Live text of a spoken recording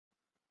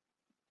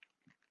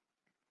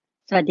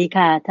สวัสดี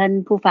ค่ะท่าน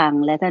ผู้ฟัง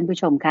และท่านผู้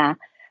ชมคะ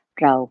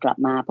เรากลับ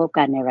มาพบ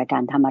กันในรายกา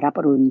รธรรมรับ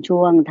อรุณช่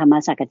วงธรรม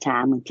สักฉา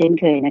เหมือนเช่น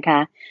เคยนะคะ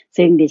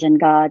ซึ่งดิฉัน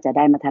ก็จะไ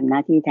ด้มาทำหน้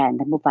าที่แทน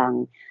ท่านผู้ฟัง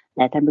แ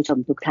ละท่านผู้ชม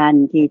ทุกท่าน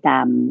ที่ตา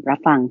มรับ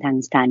ฟังทาง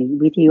สถานี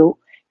วิทยุ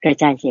กระ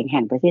จายเสียงแ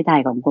ห่งประเทศไท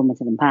ยของกรมประ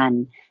ชาสัมพัน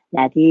ธ์แล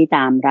ะที่ต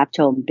ามรับช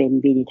มเป็น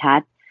วิดีทั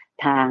ศน์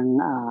ทาง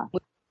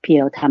เพี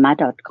ยวธรรมะ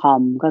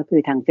 .com ก็คื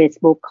อทาง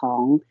Facebook ขอ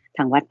งท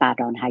างวัดป่า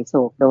ดอนไฮโศ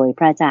กโดยพ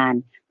ระอาจาร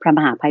ย์พระม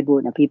หาไพบู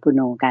ลย์อภิปุโ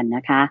นกันน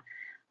ะคะ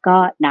ก็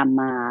น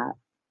ำมา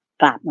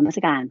กราบนมัส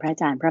การพระอ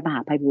าจารย์พระมหา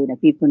ไพบูลย์อ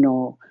ภิปุโน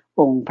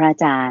องค์พระอา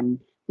จารย์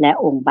และ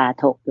องค์บา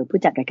ทกหรือผู้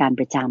จัดรายการ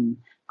ประจ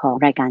ำของ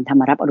รายการธรร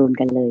มรับอรุณ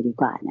กันเลยดี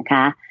กว่านะค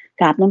ะ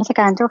กราบนมัส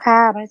การเจ้าค่ะ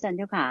พระอาจารย์เ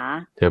จ้าค่ะ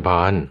เจ้าพ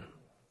ร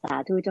สา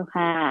ธุเจ้า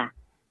ค่ะ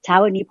เช้า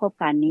วันนี้พบ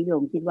กันนิย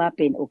มคิดว่าเ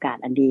ป็นโอกาส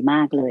อันดีม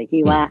ากเลย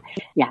ที่ว่า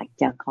อยาก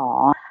จะขอ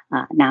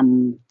น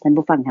ำท่าน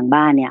ผู้ฟังทาง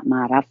บ้านเนี่ยม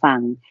ารับฟัง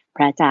พ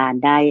ระอาจาร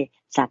ย์ได้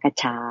สัก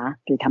ฉา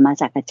หรือธรรม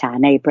สักฉา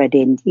ในประเ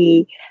ด็นที่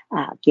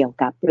เกี่ยว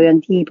กับเรื่อง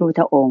ที่พระพุท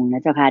ธองค์น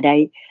ะเจ้าค่ะได้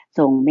ท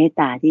รงเมต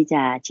ตาที่จ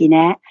ะชี้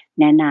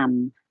แนะน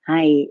ำใ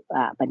ห้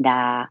บรรด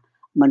า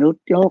มนุษ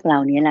ย์โลกเรา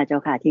นี้แหละเจ้า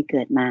ค่ะที่เ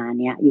กิดมา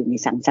เนี่ยอยู่ใน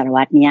สังสาร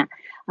วัฏเนี้ย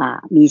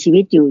มีชี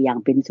วิตอยู่อย่าง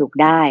เป็นสุข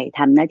ได้ท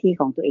ำหน้าที่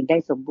ของตัวเองได้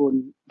สมบูร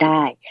ณ์ไ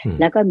ด้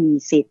แล้วก็มี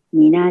สิทธิ์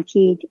มีหน้า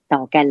ที่ต่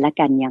อกันและ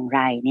กันอย่างไร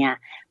เนี่ย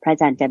พระอา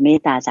จารย์จะเม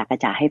ตตาสัก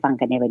ฉาให้ฟัง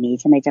กันในวันนี้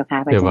ใช่ไหมเจ้าค่ะ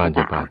พระอาจารย์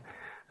ค่ะ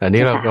อัน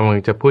นี้เรากำลัง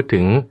จะพูด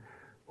ถึง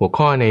หัว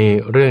ข้อใน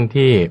เรื่อง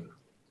ที่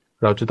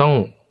เราจะต้อง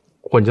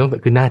ควรจะต้อง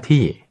คือหน้า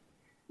ที่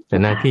แต่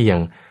หน้าที่อย่า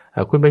ง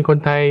คุณเป็นคน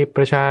ไทยป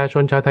ระชาช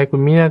นชาวไทยคุณ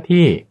มีหน้า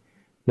ที่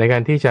ในกา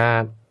รที่จะ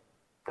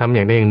ทำอ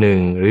ย่างใดอย่างหนึ่ง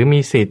หรือมี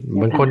สิทธิ์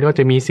บางคนก็จ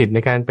ะมีสิทธิ์ใน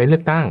การไปเลื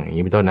อกตั้งอย่าง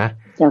นี้เป็นต้นนะ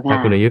ถ้า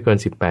คุณอายุเกิน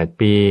18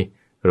ปี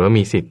หรือว่า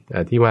มีสิทธิ์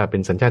ที่ว่าเป็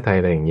นสัญชาติไทย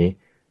อะไรอย่างนี้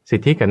สิ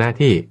ทธิกับหน้า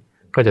ที่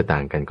ก็จะต่า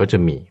งกันก็จะ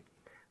มี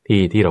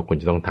ที่เราควร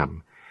จะต้องท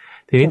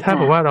ำทีนี้ถ้า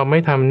บอกว่าเราไม่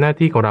ทำหน้า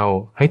ที่ของเรา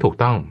ให้ถูก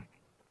ต้อง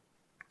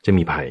จะ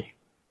มีภัย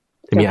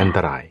จะมีอันต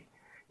ราย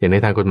อย่างใน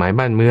ทางกฎหมาย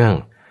บ้านเมือง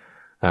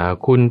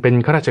คุณเป็น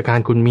ข้าราชการ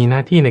คุณมีหน้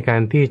าที่ในกา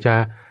รที่จะ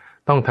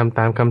ต้องทำต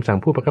ามคำสั่ง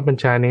ผู้บังคับบัญ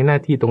ชาในหน้า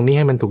ที่ตรงนี้ใ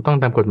ห้มันถูกต้อง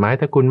ตามกฎหมาย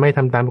ถ้าคุณไม่ท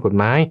ำตามกฎ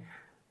หมาย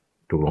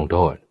ถูกลงโท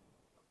ษ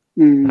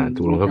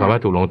ถูกลงโทษคำว่า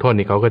ถูกลงโทษ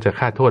นี่เขาก็จะ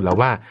คาดโทษเรา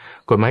ว่า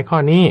กฎหมายข้อ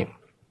นี้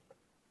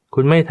คุ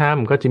ณไม่ท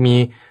ำก็จะมี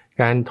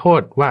การโท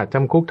ษว่าจ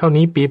ำคุกเท่า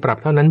นี้ปีปรับ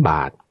เท่านั้นบ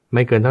าทไ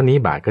ม่เกินเท่านี้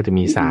บาทก็จะ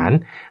มีศาล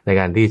ใน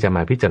การที่จะม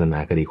าพิจารณา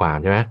คดีความ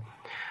ใช่ไหม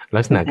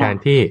ลักษณะการ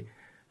ที่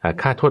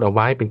ค่าโทษเอาไ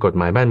ว้เป็นกฎ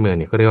หมายบ้านเมืองเ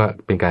นี่ยก็เรียกว่า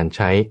เป็นการใ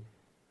ช้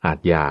อาท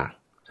ยา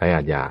ใช้อ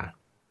าทย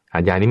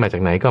านี้มาจา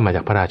กไหนก็มาจ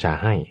ากพระราชา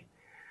ให้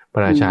พร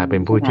ะราชาเป็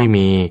นผู้ที่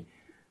มี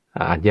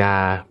อาทยา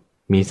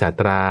มีศาส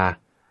ตรา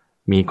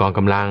มีกองก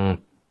ำลัง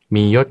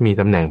มียศมี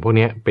ตำแหน่งพวก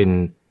นี้เป็น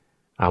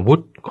อาวุธ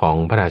ของ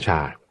พระราชา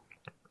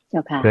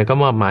แล้วก็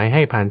มอบหมายใ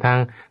ห้ผ่านทาง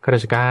ข้าร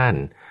าชการ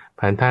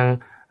ผ่านทาง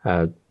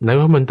นาย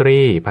กรัฐมนตรี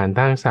ผ่านท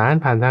างศาล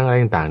ผ่านทางอะไร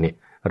ต่างๆเนี่ย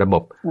ระบ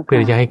บเพื่อ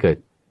ที่จะให้เกิด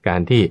กา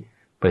รที่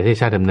ประเทศ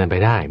ชาติดำเนินไป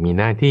ได้มี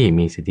หน้าที่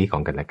มีสิทธิขอ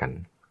งกันและกัน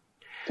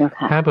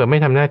ถ้าเผื่อไม่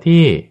ทำหน้า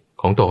ที่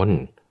ของตน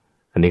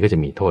อันนี้ก็จะ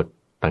มีโทษ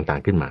ต่า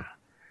งๆขึ้นมา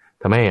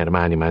ทำให้อาตม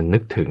าเนี่ยมานึ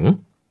กถึง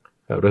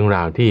เรื่องร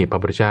าวที่พระ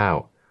พุทธเจ้า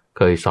เ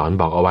คยสอน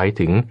บอกเอาไว้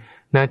ถึง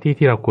หน้าที่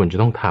ที่เราควรจะ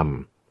ต้องท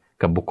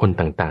ำกับบุคคล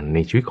ต่างๆใน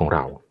ชีวิตของเร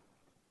า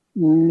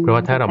เพราะว่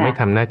าถ้าเราไม่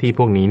ทำหน้าที่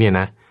พวกนี้เนี่ย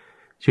นะ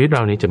ชีวิตเร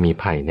านี้จะมี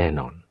ภัยแน่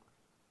นอน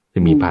จะ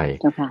มีภัย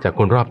จากค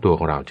นรอบตัว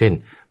ของเราเช่น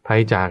ภัย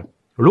จาก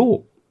ลูก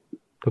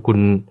ถ้าคุณ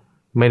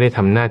ไม่ได้ท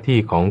ำหน้าที่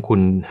ของคุ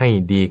ณให้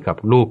ดีกับ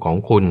ลูกของ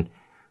คุณ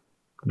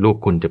ลูก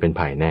คุณจะเป็น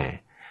ภัยแน่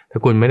ถ้า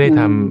คุณไม่ได้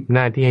ทำห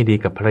น้าที่ให้ดี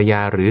กับภรรยา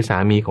หรือสา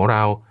มีของเร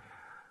า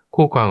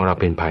คู่ครองเรา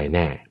เป็นภัยแ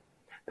น่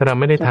ถ้าเรา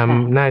ไม่ได้ท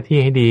ำหน้าที่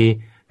ให้ดี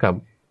กับ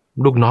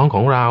ลูกน้องข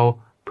องเรา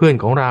เพื่อน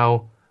ของเรา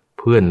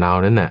เพื่อนเรา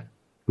นั้นน่ะ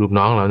ลูก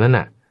น้องเรานั้น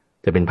น่ะ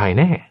จะเป็นภัย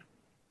แน่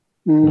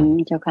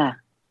เจ้าค่ะ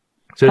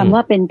คำว่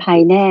าเป็นภัย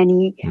แน่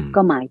นี้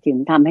ก็หมายถึง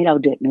ทำให้เรา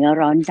เดือดเนื้อ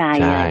ร้อนใจ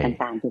อะไร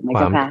ต่างๆถูกไหม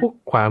เจ้าค่ะ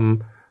ความ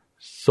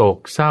โศก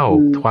เศร้า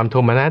ความโท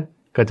มนัส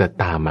ก็จะ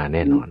ตามมาแ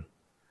น่นอน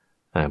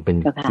เป็น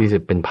ที่จะ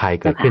เป็นภัย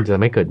เกิดขึ้นจะ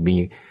ไม่เกิดมี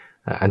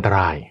อันตร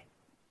าย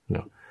เน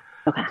าะ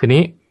ที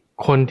นี้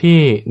คนที่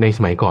ในส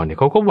มัยก่อนเนี่ย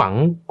เขาก็หวัง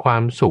ควา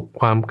มสุข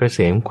ความเกษ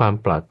มความ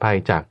ปลอดภัย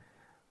จาก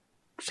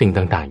สิ่ง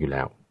ต่างๆอยู่แ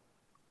ล้ว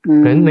เ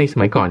พราะฉะนั้นในส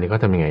มัยก่อนเนี่ยเขา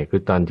ทำยังไงคื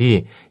อตอนที่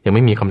ยังไ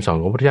ม่มีคำสอน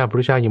ของพระเ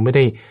จ้ายังไม่ไ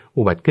ด้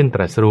อุบัติขึ้นต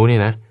รัสรู้เนี่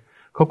ยนะ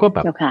เขาก็แบ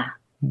บ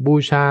บู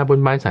ชาบน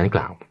บานศาลก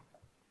ล่าว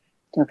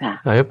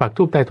ปัก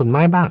ธูปใต้ต้นไ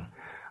ม้บ้าง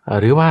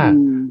หรือว่า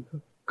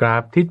กรา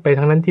บทิศไปท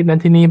างนั้นทิศนั้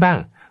นที่นี้บ้าง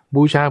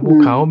บูชาภู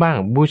เขาบ้าง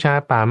บูชา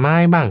ป่าไม้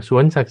บ้างส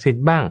วนศักดิ์สิท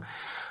ธิ์บ้าง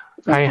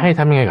ใครให้ท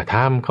ำยังไงก็ท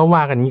ำเขาว่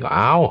ากันนี้ก็เ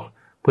อา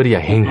เพื่อที่จ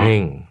ะเฮ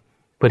ง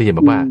เพื่อที่จะแบ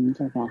บว่า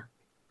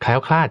แคล้ว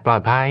คลาดปลอ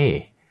ดภัย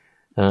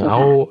เอา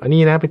อัน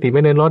นี้นะไปติดไ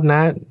ว้ในรถน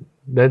ะ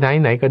เดินทาง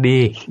ไหนก็ดี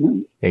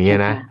อย่างเงี้ย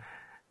นะ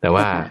แต่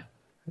ว่า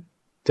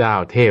เจ้า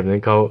เทพนั้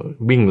นเขา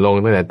วิ่งลง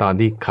ตั้งแต่ตอน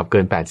ที่ขับเกิ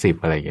น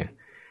80อะไรอย่างเงี้ย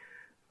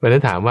เพราะฉะนั้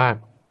นถามว่า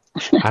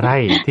อะไร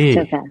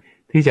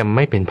ที่จะไ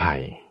ม่เป็นภัย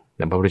แ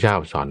ต่พระพุทธเจ้า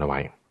สอนเอาไว้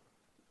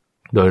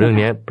โดยเรื่อง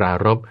นี้ปรา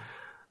รภ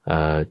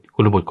กุ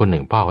ลบุตรคนห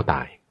นึ่งพ่อเขาต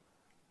าย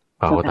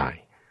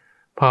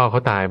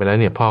ไปแล้ว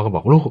เนี่ยพ่อก็บ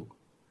อกลูก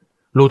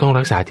ลูกต้อง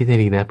รักษาทิศให้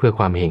ดีนะเพื่อ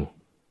ความเฮง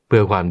เพื่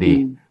อความดี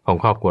ของ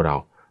ครอบครัวเรา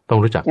ต้อง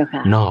รู้จัก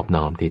นอบ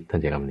น้อมทิศท่า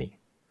นใจคำนี้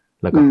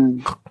แล้วก็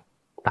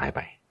ตายไป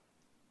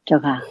เจ้า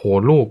ค่ะโห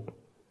ลูก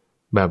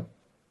แบบ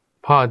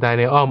พ่อตาย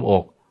ในอ้อมอ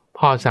ก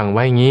พ่อสั่งไ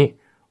ว้อย่างนี้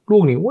ลู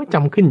กนี่ว่าจ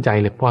ำขึ้นใจ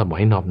เลยพ่อบอก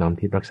ให้นอบน้อม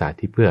ทิศรักษา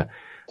ทิศเพื่อ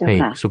ให้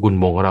สกุล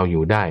วงของเราอ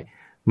ยู่ได้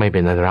ไม่เป็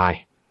นอันตราย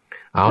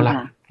เอาล่ะ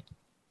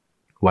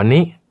วัน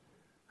นี้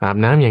อาบ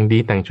น้ำอย่างดี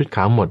แต่งชุดข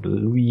าวหมด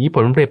หวีผ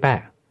มเปรี้ยแป้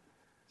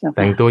แ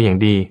ต่งตัวอย่าง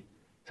ดี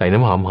ใส่น้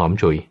ำหอมหอม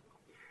ฉุย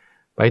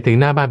ไปถึง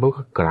หน้าบ้านปุ๊บ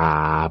ก็กร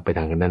าบไปท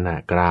างด้านหน้า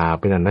กราบ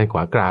ไปทางด้านขว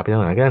ากราบไปทา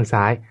งหลังด้าน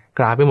ซ้ายก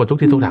ราบไปหมดทุก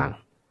ที่ทุกทาง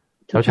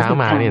เช้า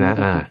มาเนี่ยนะ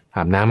อ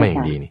าบน้ำมาอย่า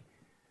งดีนี่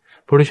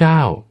พระพุทธเจ้า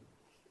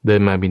เดิ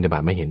นมาบิณฑบา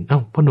ตไม่เห็นเอ้า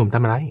พ่อหนุ่มท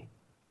ำอะไร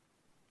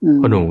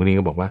พ่อหนุ่มคนนี้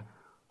ก็บอกว่า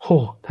โอ้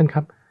ท่านค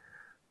รับ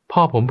พ่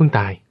อผมเพิ่ง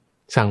ตาย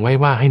สั่งไว้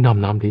ว่าให้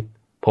น้อมทิศ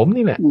ผม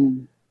นี่แหละ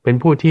เป็น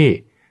ผู้ที่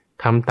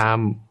ทำตาม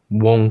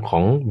วงขอ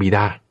งบิด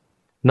า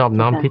นอบ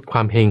น้อมทิศคว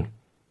ามเฮง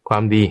ควา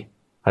มดี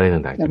อะไรต่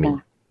างๆจะมี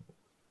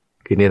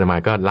คือเนี่ยอาตมา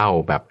ก็เล่า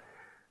แบบ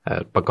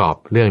ประกอบ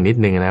เรื่องนิด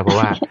นึงนะเพราะ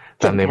ว่า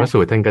ตามในพระสู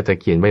ตรท่านก็จะ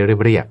เขียนไว้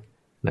เรียบ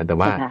ๆนะแต่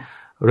ว่า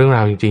เรื่องร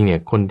าวจริงๆเนี่ย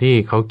คนที่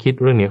เขาคิด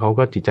เรื่องนี้เขา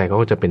ก็จิตใจเขา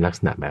ก็จะเป็นลักษ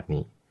ณะแบบ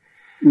นี้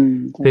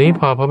ทีนี้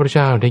พอพระพุทธเ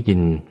จ้าได้ยิน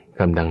ค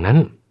ำดังนั้น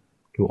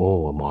คือโอ้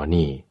หมอ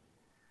นี่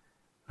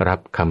รับ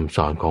คำส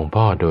อนของ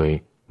พ่อโดย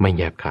ไม่แ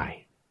ยบคาย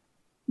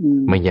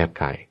ไม่แยบ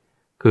คาย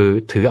คือ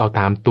ถือเอา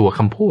ตามตัวค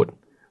ำพูด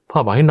พ่อ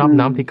บอกให้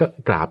น้อมที่ก็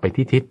กราบไป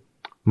ที่ทิศ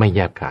ไม่แย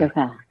บคาย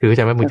คือเข้าใ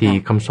จไหมบางที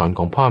คำสอนข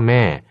องพ่อแ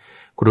ม่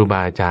ครูบ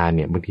าอาจารย์เ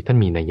นี่ยบางทีท่าน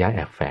มีนัยยะแอ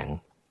บแฝง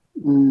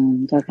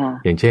เจ้าค่ะ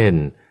อย่างเช่น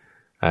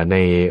ใน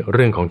เ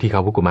รื่องของที่เข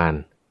าพุกุมาร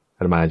อ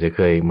าตมาจะเค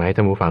ยมาให้ท่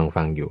านผู้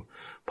ฟังอยู่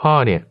พ่อ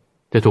เนี่ย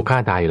จะถูกฆ่า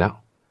ตายอยู่แล้ว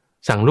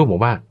สั่งลูกบอ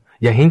กว่า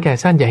อย่าเห็นแก่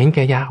สั้นอย่าเห็นแ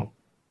ก่ยาว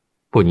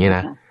พูดอย่างนี้น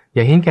ะอ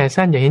ย่าเห็นแก่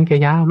สั้นอย่าเห็นแก่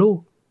ยาวลูก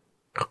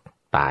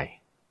ตาย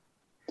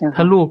ถ้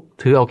าลูก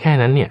ถือเอาแค่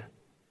นั้นเนี่ย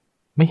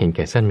ไม่เห็นแ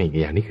ก่สั้นไม่เห็นแ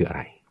ก่ยาวนี่คืออะไ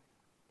ร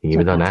อย่างนี้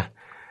เป็นต้นนะ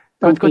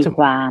ต้องตีค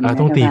วาม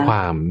ต้องตีคว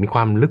ามมีคว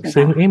ามลึก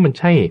ซึ้งมัน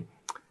ใช่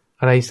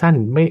อะไรสั้น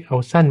ไม่เอา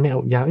สั้นไม่เอา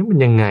ยาวมัน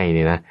ยังไงเ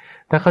นี่ยนะ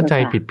ถ้าเข้าใจ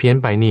ผิดเพี้ยน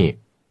ไปนี่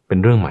เป็น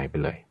เรื่องใหม่ไป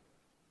เลย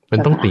มัน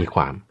ต้องตีค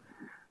วาม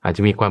อาจจ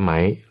ะมีความหมา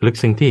ยลึก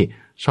ซึ้งที่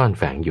ซ่อน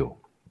แฝงอยู่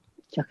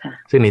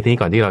ซึ่งในที่นี้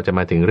ก่อนที่เราจะม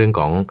าถึงเรื่อง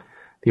ของ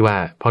ที่ว่า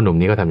พ่อหนุ่ม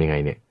นี้ก็ทำยังไง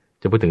เนี่ย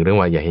จะพูดถึงเรื่อง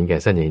ว่าอย่าเห็นแก่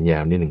สั้นอย่าเห็นยา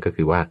วนิดหนึ่งก็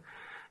คือว่า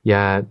อย่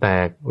าแต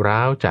กร้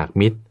าวจาก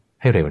มิตร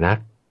ให้เร็วนัก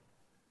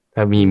ถ้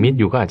ามีมิตร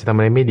อยู่ก็อาจจะทำอ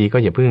ะไรไม่ดีก็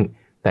อย่าเพิ่ง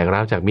แตกร้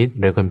าวจากมิตร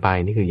เร็วเกินไป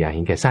นี่คืออย่าเ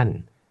ห็นแก่สั้น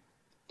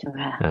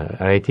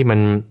อะไรที่มัน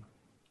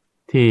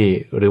ที่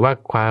หรือว่า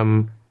ความ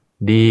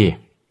ดี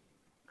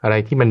อะไร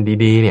ที่มัน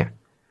ดีๆเนี่ย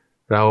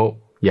เรา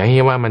อย่าใ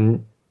ห้ว่ามัน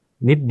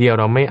นิดเดียว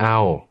เราไม่เอา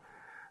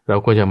เรา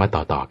ควรจะมา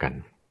ต่อกัน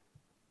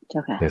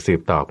แต่สื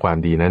บต่อความ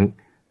ดีนั้น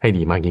ให้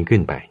ดีมากยิ่งขึ้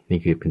นไปนี่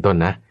คือเป็นต้น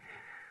นะ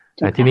แ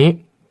ต่ทีนี้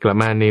กลับ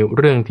มาใน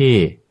เรื่องที่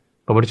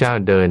พระพุทธเจ้า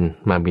เดิน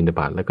มาบิณฑบ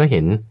าตแล้วก็เ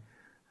ห็น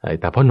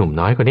แต่พ่อหนุ่ม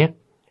น้อยคนนี้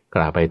ก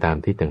ล่าวไปตาม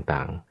ที่ต่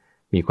าง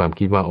ๆมีความ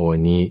คิดว่าโอ้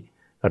นี้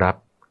รับ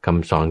ค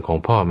ำสอนของ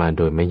พ่อมาโ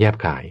ดยไม่แยบ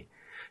คาย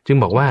จึง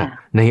บอกว่า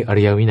ในอ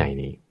ริยวินัย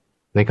นี้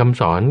ในคำ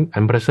สอนอั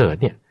นประเสริฐ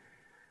เนี่ย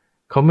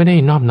เขาไม่ได้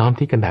นอบน้อม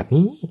ที่กันแบบ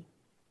นี้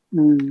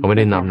เขาไม่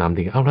ได้นอบน้อม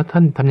ที่เอาแล้วท่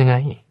านทำยังไง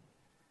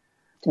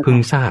พึง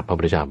ทราบพระ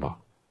พุทธเจ้าบอก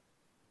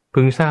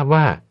พึงทราบ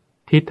ว่า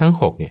ทิศทั้ง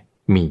6เนี่ย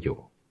มีอยู่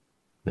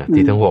นะ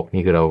ทิศทั้ง6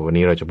นี่คือเราวัน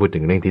นี้เราจะพูดถึ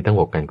งเรื่องทิศทั้ง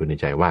6กันคุณใน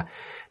ใจว่า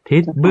ทิ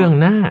ศเบื้อง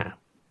หน้า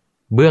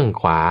เบื้อง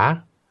ขวา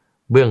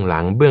เบื้องหลั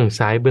งเบื้อง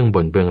ซ้ายเบื้องบ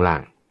นเบื้องล่า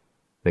ง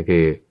นั่นคื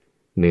อ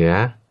เหนือ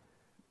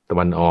ตะ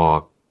วันออก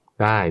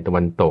ใต้ตะ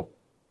วันตก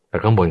แล้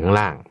วข้างบนข้าง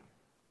ล่าง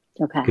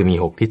คือมี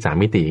6ทิศ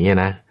3มิติอย่างเงี้ย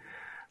นะ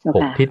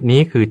6ทิศนี้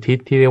คือทิศ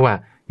ที่เรียกว่า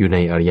อยู่ใน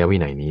อริยวิ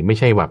นัยนี้ไม่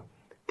ใช่แบบ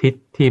ทิศ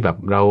ที่แบบ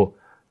เรา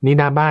นี่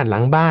หน้าบ้านหลั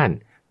งบ้าน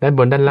ด้านบ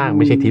นด้านล่างไ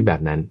ม่ใช่ทิศแบ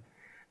บนั้น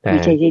แต่ไม่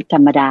ใช่ทิศธร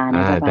รมดาน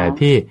ะแต่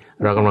ที่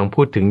เรากำลัง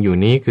พูดถึงอยู่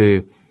นี้คือ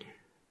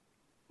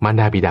มาร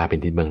ดาบิดาเป็น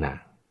ทิศเบื้องหน้า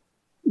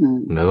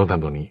เราต้องท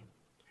ำตรงนี้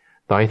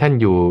ต่อให้ท่าน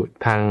อยู่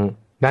ทาง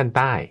ด้านใ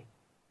ต้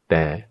แ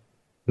ต่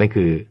นั่น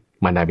คือ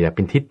มารดาบิดาเ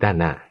ป็นทิศด้าน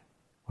หน้า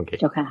โอเค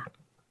เจ้าค่ะ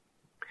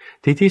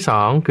ทิศที่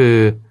2คือ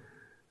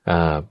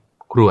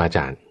ครูอาจ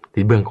ารย์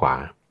ทิศเบื้องขวา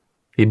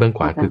ทิศเบื้องข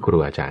วาคือครู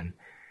อาจารย์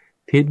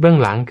ทิศเบื้อง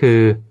หลังคือ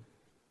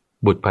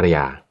บุตรภรรย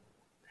า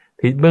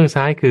ทิศเบื้อง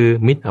ซ้ายคือ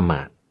มิตรอม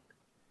าตย์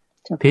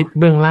ทิศ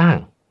เบื้องล่าง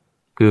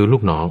คือลู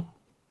กน้อง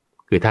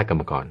คือทาสกรร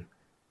มกร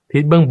ทิ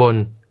ศเบื้องบน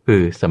คื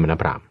อสมณ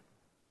พราหมณ์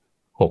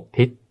6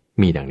ทิศ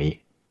มีดังนี้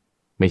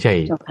ไม่ใช่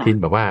ทิศ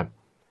แบบว่า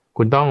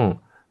คุณต้อง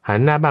หัน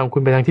หน้าบ้านคุ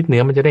ณไปทางทิศเหนื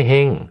อมันจะได้เฮ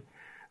ง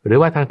หรือ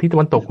ว่าทางทิศตะ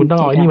วันตกคุณต้อง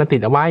เอาไอ้นี่มาติ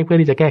ดเอาไว้เพื่อ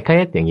ที่จะแก้เคล็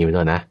ดอย่างนี้เป็น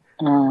ต้นนะ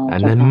อั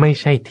นนั้นไม่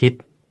ใช่ทิศ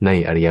ใน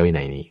อริยวิ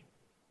นัยนี้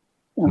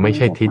ไม่ใ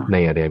ช่ทิศใน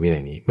อริยวินั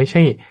ยนี้ไม่ใ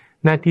ช่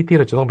หน้าที่ที่เ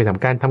ราจะต้องไปท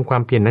ำการทำควา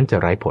มเพียรนั้นจะ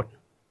ไร้ผล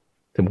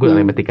สมมติอะไ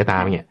รมาติดกระตา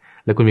เนี่ย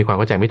แล้วคุณมีความ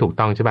เข้าใจไม่ถูก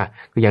ต้องใช่ป่ะ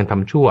ก็ยังท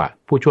ำชั่ว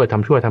ผู้ชั่วท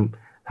ำชั่ว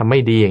ทำไม่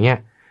ดีอย่างเงี้ย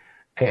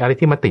ไอ้อะไร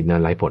ที่มาติดนั้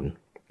นไร้ผล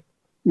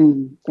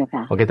เจ้าค่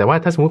ะโอเคแต่ว่า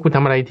ถ้าสมมติคุณท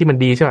ำอะไรที่มัน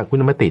ดีใช่ป่ะคุณ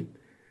มาติด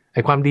ไ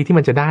อ้ความดีที่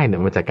มันจะได้เนี่ย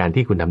มาจากการ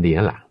ที่คุณทำดี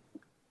นั่นแหละ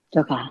เจ้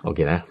าค่ะโอเค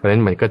นะเพราะฉะนั้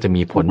นมันก็จะ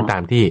มีผลตา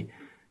มที่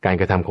การ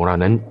กระทำของเรา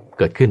นั้น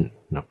เกิดขึ้น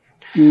เนาะ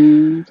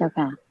เจ้า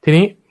ค่ะที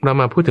นี้ เรา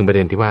มาพูดถึงประเ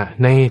ด็นที่ว่า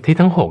ในที่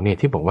ทั้ง6เนี่ย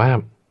ที่บอกว่า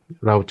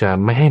เราจะ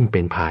ไม่ให้มันเ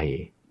ป็นภัย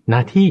หน้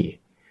าที่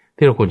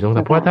ที่เราควรจะต้องท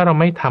ำเพราะว่าถ้าเรา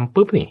ไม่ทำ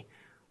ปุ๊บนี่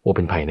โอ้เ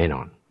ป็นภัยแน่น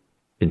อน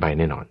เป็นภัย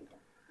แน่นอน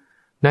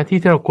หน้าที่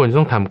ที่เราควรจะ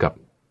ต้องทำกับ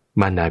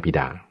มารดาบิด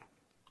า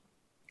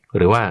ห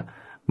รือว่า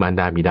มาร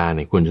ดาบิดาเ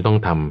นี่ยควรจะต้อง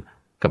ท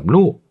ำกับ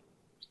ลูก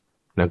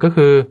นั่นก็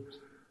คือ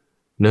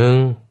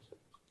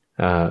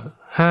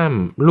1ห้าม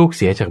ลูกเ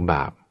สียจากบ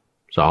าป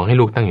2ให้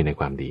ลูกตั้งอยู่ใน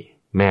ความดี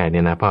แม่เนี่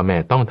ยนะพ่อแม่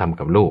ต้องทำ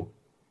กับลูก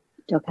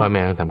พ่อแ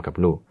ม่ต้องทำกับ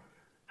ลูก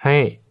ให้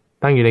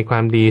ตั้งอยู่ในควา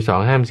มดี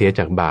2ห้ามเสีย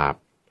จากบาป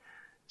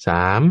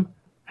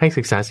3ให้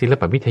ศึกษาศิล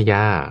ปวิทย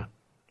า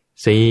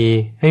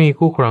4ให้มี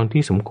คู่ครอง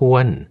ที่สมคว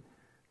ร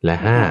และ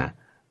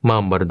5มอ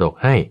บมรดก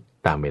ให้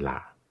ตามเวลา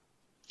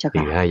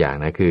4-5อย่าง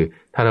นะคือ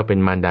ถ้าเราเป็น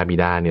มารดาบิ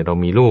ดาเนี่ยเรา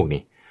มีลูก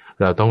นี่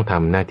เราต้องท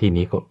ำหน้าที่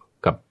นี้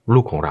กับลู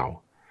กของเรา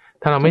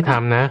ถ้าเราไม่ท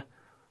ำนะ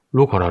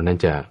ลูกของเรานั้น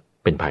จะ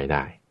เป็นภัยไ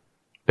ด้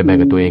เป็นภัย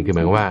กับตัวเองคือหม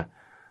ายว่า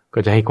ก็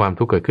จะให้ความ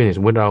ทุกข์เกิดขึ้นส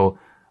มมติเรา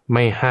ไ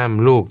ม่ห้าม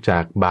ลูกจา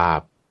กบา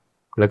ป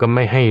แล้วก็ไ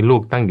ม่ให้ลู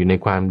กตั้งอยู่ใน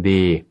ความ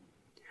ดี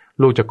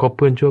ลูกจะคบเ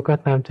พื่อนชั่วก็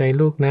ตามใจ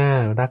ลูกนะ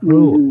รัก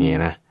ลูกเนี่ย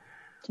นะ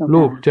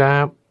ลูกจะ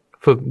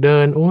ฝึกเดิ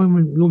นโอ้ยมั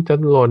นลูกจะ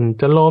หล่น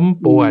จะล้ม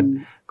ปวด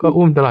ก็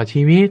อุ้มตลอด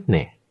ชีวิตเ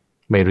นี่ย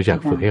ไม่รู้จัก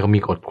ฝึกให้เขา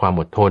มีความ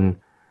อดทน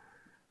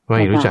ไ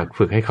ม่รู้จัก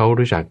ฝึกให้เขา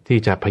รู้จักที่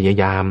จะพยา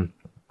ยาม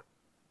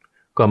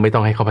ก็ไม่ต้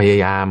องให้เขาพย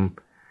ายาม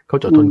เขา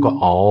จะอดทนก็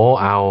เ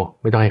อา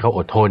ไม่ต้องให้เขาอ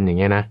ดทนอย่าง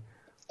เงี้ยนะ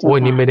โอ้ย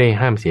นี่ไม่ได้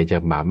ห้ามเสียจา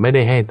กบาปไม่ไ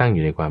ด้ให้ตั้งอ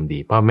ยู่ในความดี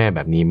พ่อแม่แบ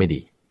บนี้ไม่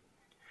ดี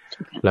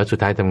แล้วสุด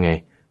ท้ายทำไง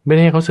ไม่ไ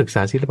ด้ให้เขาศึกษ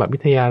าศิลปวิ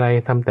ทยาอะไร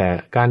ทำแต่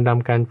การร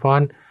ำการฟ้อ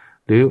น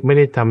หรือไม่ไ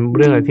ด้ทำเ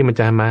รื่องอะไรที่มัน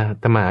จะมา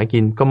ทำมาหากิ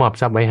นก็มอบ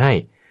ทรัพย์ไว้ให้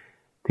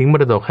ทิ้งม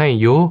รดกให้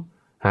อยู่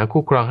หา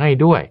คู่ครองให้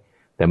ด้วย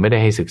แต่ไม่ได้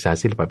ให้ศึกษา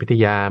ศิลปวิท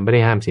ยาไม่ได้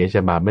ห้ามเสียจ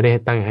ากบาปไม่ได้ใ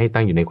ห้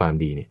ตั้งอยู่ในความ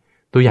ดีเนี่ย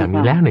ตัวอย่างมี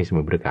แล้วในส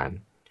มัยพุทธกาล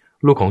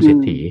ลูกของเศรษ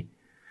ฐี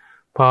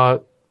พอ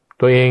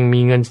ตัวเองมี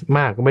เงินม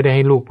ากก็ไม่ได้ใ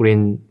ห้ลูกเรียน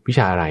วิช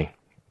าอะไร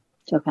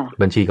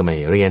บัญชีก็ไม่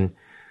เรียน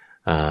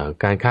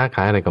การค้าข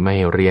ายอะไรก็ไม่ใ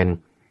ห้เรียน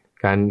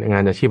การงา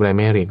นอาชีพอะไรไ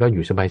ม่ให้เรียนก็อ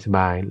ยู่สบ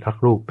ายๆรัก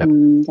ลูกแบบ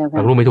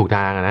รักลูกไม่ถูกท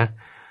างนะ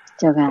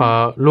พอ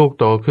ลูก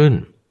โตขึ้น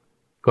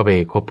ก็ไป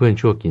คบเพื่อน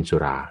ชั่วกินสุ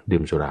ราดื่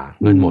มสุรา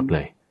เงินหมดเล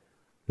ย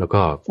แล้ว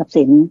ก็ทรัพย์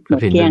สิน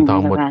เงินทอ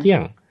งหมดเกลี้ย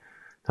ง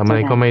ทำอะไร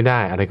ก็ไม่ได้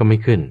อะไรก็ไม่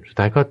ขึ้นสุด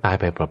ท้ายก็ตาย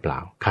ไปเปล่า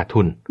ๆขาด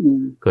ทุน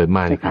เกิดม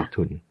าในขาด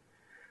ทุน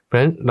เพราะฉ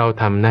ะนั้นเรา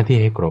ทำหน้าที่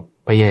ให้ครบ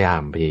พยายา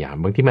ม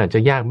บางทีมันอาจจ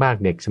ะยากมาก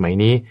เด็กสมัย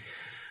นี้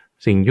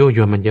สิ่งยั่วย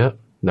วนมันเยอะ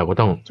เราก็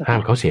ต้องห้าม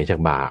เขาเสียจาก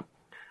บาป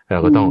เรา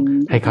ก็ต้อง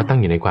ให้เขาตั้ง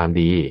อยู่ในความ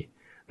ดี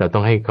เราต้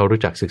องให้เขารู้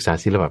จักศึกษา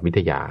ศิลปวิท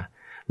ยา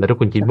แล้วถ้า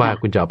คุณคิดว่า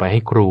คุณจะเอาไปให้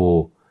ครู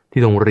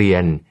ที่โรงเรีย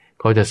น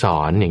เขาจะสอ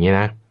นอย่างนี้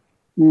นะ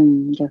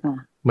เจ้าค่ะ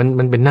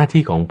มันเป็นหน้า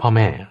ที่ของพ่อแ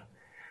ม่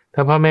ถ้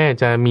าพ่อแม่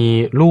จะมี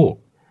ลูก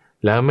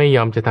แล้วไม่ย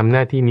อมจะทำห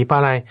น้าที่นี้เพราะ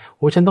อะไรโ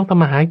อ้ฉันต้องท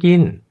ำมาหากิ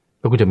น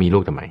แล้วคุณจะมีลู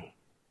กทำไม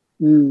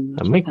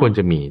ไม่ควรจ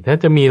ะมีถ้า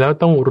จะมีแล้ว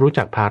ต้องรู้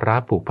จักภาระ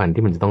ผูกพัน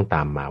ที่มันจะต้องต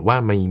ามมาว่า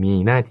มันมี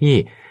หน้าที่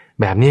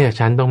แบบนี้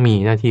ฉันต้องมี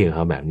หน้าที่กับเข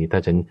าแบบนี้ถ้า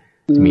ฉัน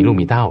จะมีลูก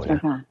มีเต้านะ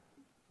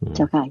เ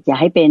จ้าค่ะอย่า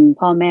ให้เป็น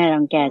พ่อแม่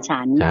รังแก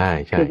ฉันใช่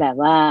คือแบบ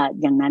ว่า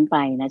อย่างนั้นไป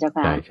นะเจ้า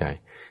ค่ะใช่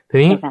ที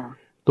นี้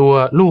ตัว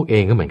ลูกเอ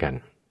งก็เหมือนกัน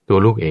ตัว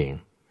ลูกเอง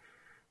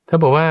ถ้า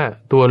บอกว่า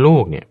ตัวลู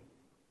กเนี่ย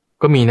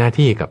ก็มีหน้า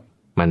ที่กับ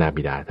มารดา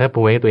บิดาถ้า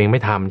ป่วยตัวเองไ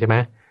ม่ทำใช่ไหม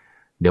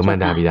เดี๋ยวมาร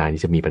ดาบิดา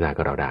นี่จะมีปัญหา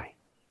กับเราได้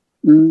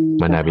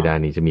มารดาบิดา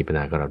นี่จะมีปัญห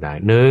ากับเราได้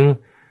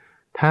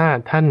1ถ้า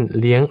ท่าน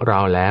เลี้ยงเรา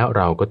แล้ว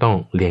เราก็ต้อง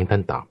เลี้ยงท่า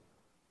นตอบ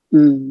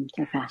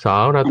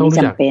2เราต้องรู้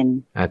จัก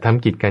ท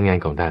ำกิจการงาน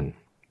ของท่าน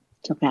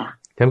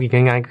ทำกิจก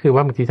ารงานก็คือว่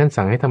าบางทีท่าน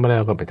สั่งให้ทำอะไรเ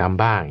ราก็ไปท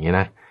ำบ้างอย่างนี้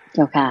นะ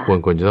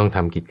ควรจะต้องท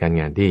ำกิจการ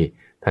งานที่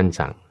ท่าน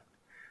สั่ง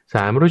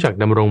3รู้จัก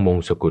ดำรงวง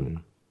ศกุล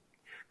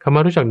คำว่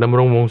ารู้จักดำร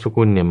งวงศ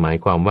กุลเนี่ยหมาย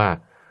ความว่า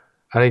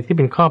อะไรที่เ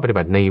ป็นข้อปฏิ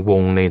บัติในว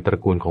งในตระ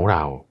กูลของเร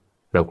า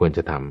ควรจ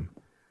ะท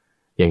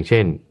ำอย่างเช่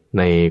นใ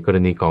นกร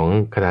ณีของ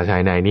คทาชา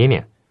ยนายนี้เ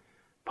นี่ย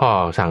พ่อ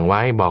สั่งไ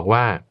ว้บอก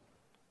ว่า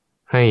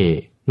ให้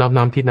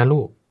น้อมทิศนะ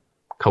ลูก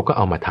เขาก็เ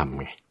อามาทำ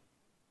ไง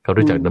เขา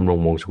รู้จักดำรง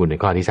วงศกุลใน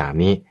ข้อที่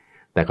3นี้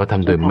แต่เขาท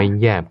ำโดยไม่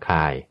แยบค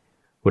าย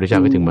พระพุทธเจ้า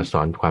ก็จึงมาส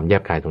อนความแย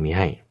บคายตรงนี้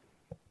ให้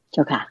เ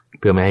จ้าค่ะ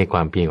เพื่อไม่ให้คว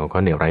ามเพียรของเข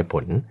าเนี่ยไร้ผ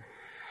ล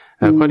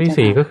ข้อ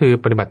ที่4ก็คือ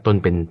ปฏิบัติตน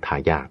เป็นทา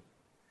ยาท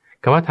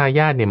คำว่าทาย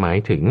าทเนี่ยหมาย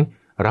ถึง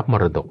รับม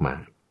รดกมา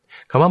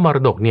คำว่ามร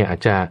ดกเนี่ยอาจ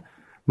จะ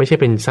ไม่ใช่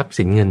เป็นทรัพย์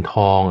สินเงินท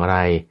องอะไร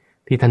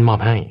ที่ท่านมอบ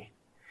ให้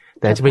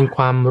แต่จะเป็นค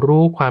วาม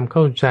รู้ความเ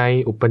ข้าใจ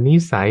อุปนิ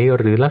สัย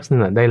หรือลักษ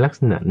ณะใดลัก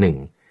ษณะหนึ่ง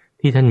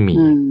ที่ท่านมี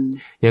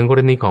อย่างกร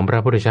ณีของพระ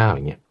พุทธเจ้าอ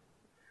ย่างเงี้ย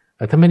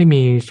ท่านไม่ได้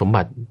มีสม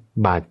บัติ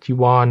บาทจี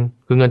วร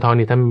คือเงินทอง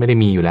นี่ท่านไม่ได้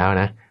มีอยู่แล้ว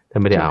นะท่า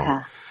นไม่ได้เอา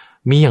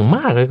มีอย่างม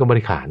ากเลยก็บ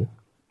ริขาร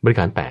บริข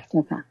าร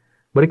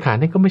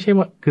นี่ก็ไม่ใช่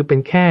ว่าคือเป็น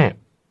แค่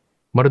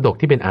มรดก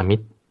ที่เป็นอามิต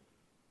ร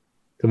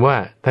ถือว่า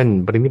ท่าน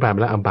ปรินิพพานไป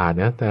แล้วอาบาท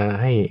นะจะ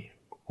ให้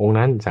องค์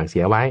นั้นสั่งเสี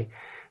ยไว้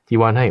จี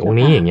วรให้องค์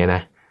นี้อย่างเงี้ยน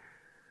ะ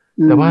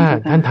แต่ว่า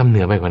ท่านทำเห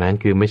นือไปกว่านั้น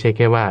คือไม่ใช่แ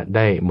ค่ว่าไ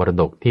ด้มร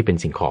ดกที่เป็น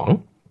สิ่งของ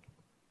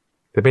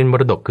แต่เป็นม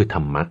รดกคือธ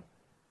รรมะ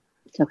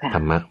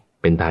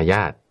เป็นทาย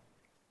าท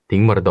ทิ้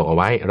งมรดกเอา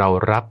ไว้เรา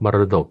รับมร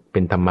ดกเป็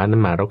นธรรมะนั้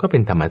นมาเราก็เป็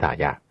นธรรมทา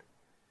ยาท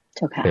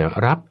แต่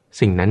รับ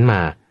สิ่งนั้นม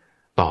า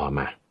ต่อม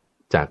า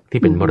จากที่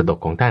เป็นมรดก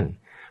ของท่าน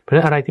เพรา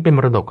ะอะไรที่เป็นม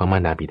รดกของมา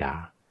รดาบิดา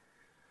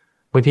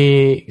บางที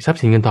ทรัพย์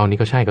สินเงินทองนี้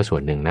ก็ใช่ก็ส่ว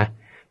นหนึ่งนะ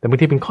แต่บาง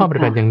ทีเป็นข้อป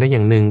ฏิบัติอย่างใดอย่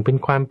างหนึ่งเป็น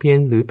ความเพียร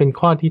หรือเป็น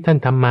ข้อที่ท่าน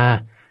ทำมา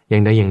อย่า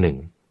งใดอย่างหนึ่ง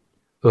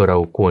เรา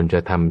ควรจะ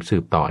ทำสื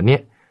บต่อเนี่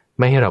ย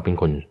ไม่ให้เราเป็น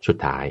คนสุด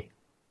ท้าย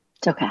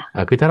เจ้าค่ะ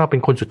คือถ้าเราเป็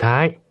นคนสุดท้า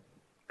ย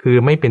คือ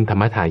ไม่เป็นธร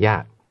รมทายา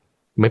ท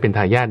ไม่เป็นท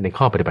ายาทใน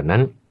ข้อปฏิบัตินั้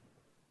น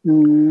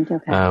เจ้า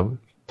ค่ะ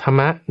ธรร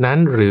มะนั้น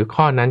หรือ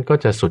ข้อนั้นก็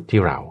จะสุดที่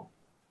เรา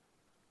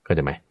เข้าใจ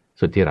ไหม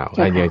สุดที่เรา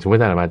อย่างสมมติ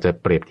อาจารย์จะ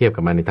เปรียบเทียบ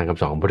กับมาในทางคำ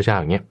สอนของพระพุทธเจ้า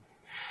อย่างเงี้ย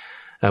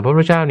พระพุ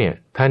ทธเจ้าเนี่ย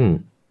ท่าน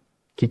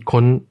คิด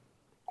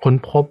ค้น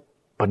พบ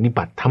ปฏิ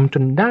บัติทำจ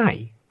นได้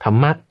ธรร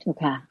มะ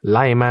ไ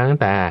ล่มาตั้ง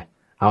แต่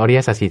เอาอริย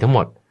สัจสี่ทั้งหม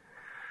ด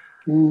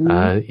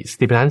ส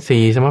ติปัฏฐาน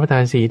สี่สมปัฏฐา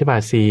นสี่อิทธิบา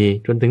ทสี่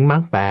จนถึงมรร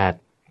คแปด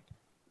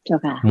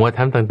มัวธ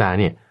รรมต่างๆ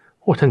เนี่ย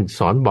โอ้ท่านส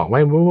อนบอกไว้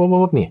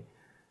วุบเนี่ย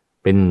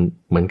เป็น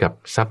เหมือนกับ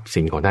ทรัพย์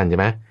สินของท่านใช่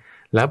ไหม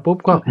แล้วปุ๊บ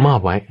ก็มอบ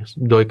ไว้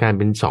โดยการเ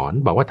ป็นสอน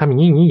บอกว่าทำอย่า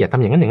งนี้อย่างนี้อย่าท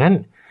ำอย่างนั้นอย่างนั้น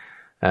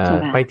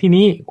ไปที่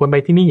นี้ควรไป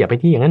ที่นี่อย่าไป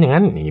ที่อย่างนั้นอย่าง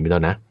นั้นอย่างนี้เป็นต้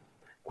นนะ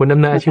ควรดำ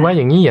เนินอาชีวะอ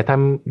ย่างนี้อย่าท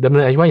ำดำเนิ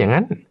นอาชีวะอย่าง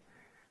นั้น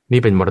นี่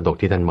เป็นมรดก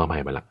ที่ท่านมอบใ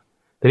ห้ไปละ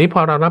แต่นี้พ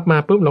อเรารับมา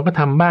ปุ๊บเราก็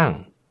ทำบ้าง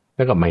แ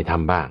ล้วก็ไม่ท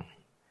ำบ้าง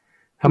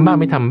ทำบ้าง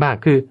ไม่ทำบ้าง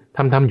คือ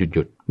ทำห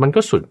ยุดมันก็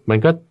สุดมัน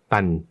ก็ตั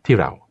นที่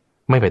เรา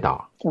ไม่ไปต่อ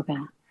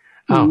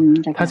อ้าว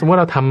ถ้าสมมติ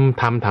เราท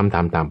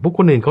ำปุ๊บค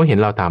นอื่นเขาเห็น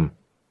เราท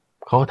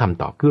ำเขาท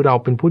ำต่อคือเรา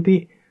เป็นผู้ที่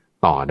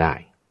ต่อได้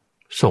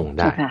ส่ง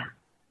ได้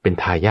เป็น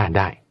ทายาท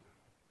ได้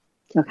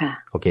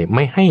โอเคไ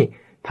ม่ให้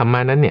ธรรมา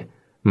นั้นเนี่ย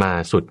มา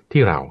สุด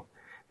ที่เรา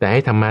แต่ใ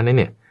ห้ธรรมานั้น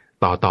เนี่ย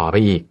ต่อไป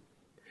อีก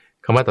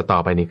คำว่าต่อ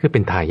ไปนี่คือเป็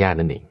นทายาท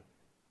นั่นเอง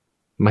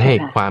ไม่ให้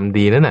ความ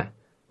ดีนั้นน่ะ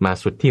มา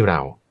สุดที่เรา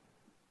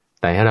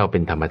แต่ให้เราเป็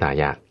นธรรมทา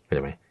ยาทเข้าใจ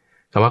ไหม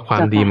คำว่าควา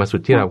มดีมาสุ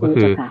ดที่เราก็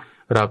คือ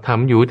เราท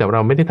ำอยู่แต่เร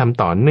าไม่ได้ท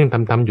ำต่อเนื่อง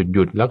ทำห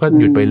ยุดแล้วก็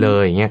หยุดไปเล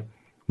ยอย่างเงี้ย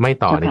ไม่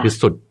ต่อนี่คือ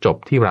สุดจบ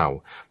ที่เรา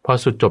พอ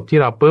สุดจบที่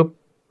เราปุ๊บ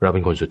เราเป็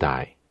นคนสุดท้า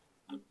ย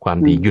ความ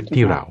ดีหยุด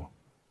ที่เรา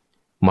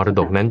มร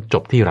ดกนั้นจ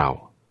บที่เรา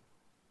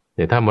แ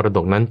ต่ถ้ามรด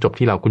กนั้นจบ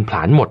ที่เราคุณผล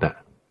าญหมดอ่ะ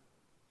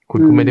คุณ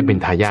ก็ไม่ได้เป็น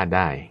ทายาทไ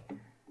ด้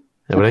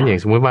ดังนั้นอย่าง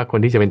สมมติว่าคน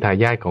ที่จะเป็นทา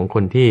ยาทของค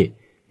นที่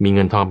มีเ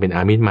งินทองเป็นอ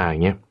ามิตรมาอย่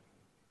างเงี้ย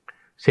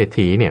เศรษ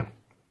ฐีเนี่ย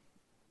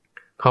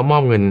เขามอ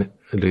บเงิน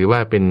หรือว่า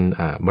เป็น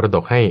มรด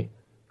กให้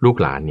ลูก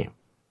หลานเนี่ย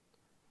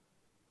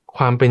ค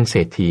วามเป็นเศร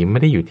ษฐีไม่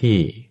ได้อยู่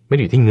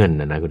ที่เงิน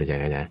นะคุณอาจาร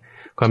ย์นะ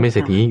ความเป็นเศ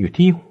รษฐีอยู่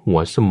ที่หัว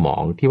สมอ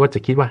งที่ว่าจะ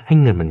คิดว่าให้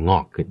เงินมันงอ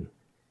กขึ้น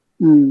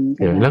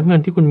แล้วเงิน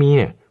ที่คุณมีเ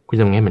นี่ยคุณจ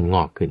ะทำไงให้มันง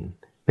อกขึ้น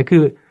นั่นคื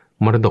อ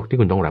มรดกที่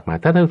คุณต้องรับมา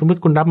ถ้าสมมติ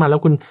คุณรับมาแล้ว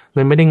คุณเ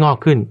งินไม่ได้งอก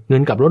ขึ้นเงิ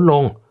นกลับลดล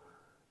ง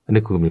อัน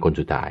นี้คุณเป็นคน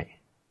สุดท้าย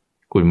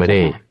คุณไม่ได้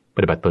ป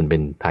ฏิบัติตนเป็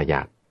นทาย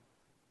าท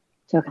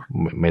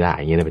ไม่ได้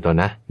อย่างนี้นะเป็นต้น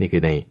นะนี่คื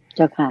อใน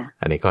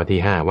ในข้อที่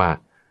5ว่า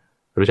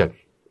รู้จัก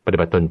ปฏิ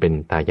บัติตนเป็น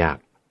ทายาท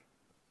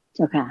เ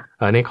จ้าค่ะ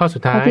ในข้อสุ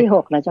ดท้ายข้อที่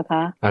6แล้วเจ้าค่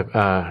ะ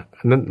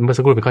นั่นเมื่อ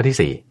สักครู่เป็นข้อ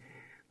ที่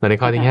4ใน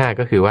ข้อที่5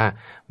ก็คือว่า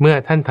เมื่อ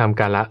ท่านทำ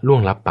การละล่ว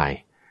งลับไป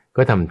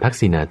ก็ทำทัก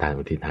ษิณาทาน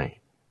อุทิศให้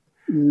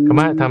คำ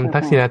ว่าทำทั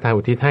กษิณาทาน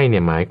อุทิศให้เนี่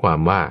ยหมายความ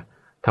ว่า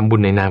ทำบุญ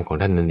ในนามของ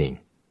ท่านนั่นเอง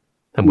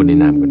ทำบุญใน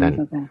นามของท่าน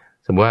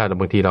สมมติว่า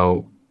บางทีเรา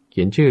เ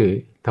ขียนชื่อ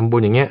ทำบุ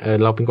ญอย่างเงี้ย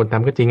เราเป็นคนท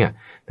ำก็จริงอ่ะ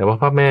แต่ว่า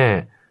พ่อแม่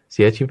เ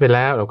สียชีวิตไปแ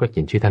ล้วเราก็เขี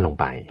ยนชื่อท่านลง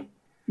ไป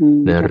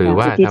หรือ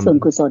ว่าทำส่วน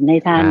กุศลให้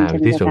ท่าน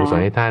ที่ส่วนกุศล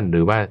ให้ท่านห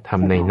รือว่าท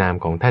ำในนาม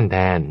ของท่านแท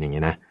นอย่างเ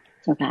งี้ยนะ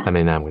ทำใน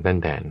นามของท่าน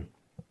แทน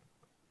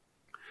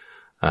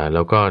แ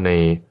ล้วก็ใน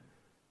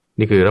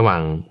นี่คือระหว่า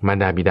งมาร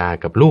ดาบิดา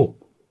กับลูก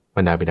ม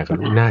ารดาบิดากับ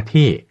ลูกหน้า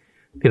ที่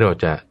ที่เรา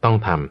จะต้อง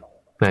ท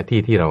ำหน้าที่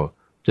ที่เรา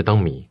จะต้อง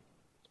มี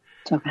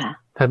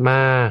ถัดมา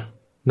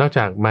นอกจ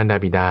ากมารดา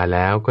บิดาแ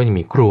ล้วก็ยัง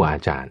มีครูอา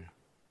จารย์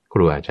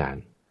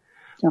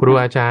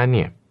เ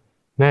นี่ย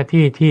หน้า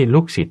ที่ที่ลู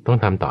กศิษย์ต้อง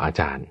ทำต่ออา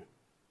จารย์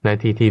หน้า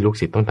ที่ที่ลูก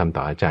ศิษย์ต้องทำต่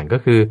ออาจารย์ก็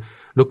คือ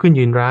ลุกขึ้น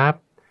ยืนรับ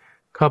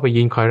เข้าไป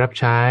ยืนคอยรับ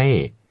ใช้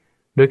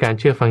ด้วยการ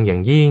เชื่อฟังอย่า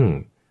งยิ่ง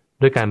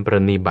ด้วยการปร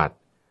นนิบัติ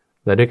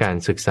และด้วยการ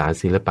ศึกษา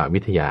ศิลปวิ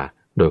ทยา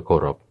โดยเคา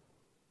รพ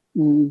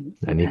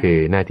อันนี้คือ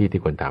หน้าที่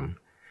ที่ควรท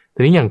ำที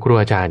นี้อย่างครู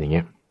อาจารย์อย่างเ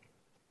งี้ย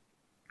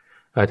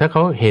ถ้าเข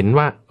าเห็น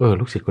ว่า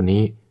ลูกศิษย์คน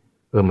นี้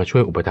มาช่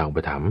วยอุปถั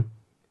มภ์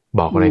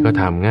บอกอะไรก็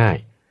ทำง่าย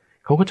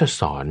เขาก็จะ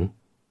สอน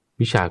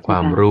วิชาควา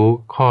มรู้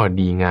ข้อ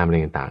ดีงามอะไร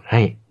ต่างๆใ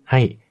ห้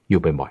อ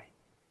ยู่บ่อย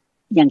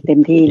ๆอย่างเต็ม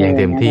ที่เลยอย่าง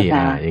เต็มที่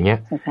อย่างเงี้ย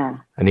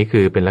อันนี้คื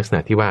อเป็นลักษณะ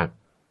ที่ว่า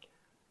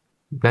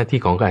หน้าที่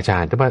ของอาจา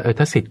รย์แต่ว่า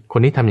ถ้าศิษย์ค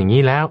นนี้ทำอย่าง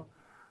นี้แล้ว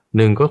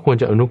1ก็ควร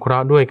จะอนุเครา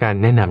ะห์ด้วยการ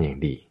แนะนำอย่าง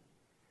ดี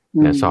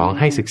2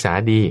ให้ศึกษา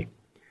ดี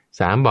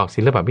3บอก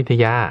ศิลปวิท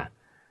ยา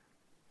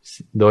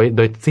โด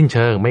ยสิ้นเ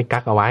ชิงไม่กั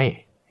กเอาไว้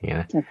อย่างเงี้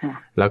ย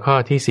แล้วข้อ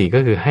ที่4ก็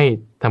คือให้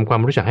ทำความ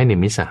รู้จักให้ใน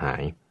มิตรสหา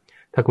ย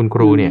ถ้าคุณค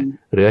รูเนี่ย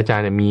หรืออาจาร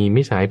ย์มี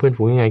มิตรสหายเพื่อน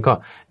ฝูงยังไงก็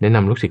แนะน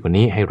ำลูกศิษย์คน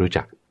นี้ให้รู้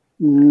จัก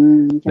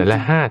และ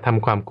5ท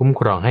ำความคุ้ม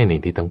ครองให้ใน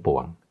ที่ทั้งปว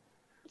ง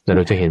แต่เร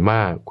าจะเห็นว่า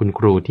คุณค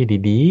รูที่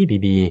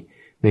ดี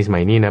ในสมั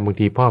ยนี้นะบาง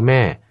ทีพ่อแ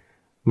ม่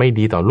ไม่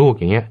ดีต่อลูก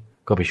อย่างเงี้ย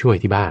ก็ไปช่วย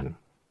ที่บ้าน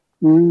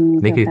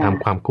นี่คือท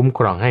ำความคุ้มค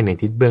รองให้ใน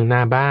ทิศเบื้องหน้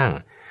าบ้าง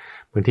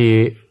บางที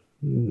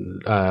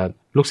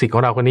ลูกศิษย์ขอ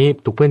งเราคนนี้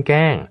ถูกเพื่อนแก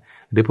ล้ง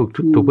หรือ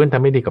ถูกเพื่อนท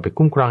ำไม่ดีก็ไป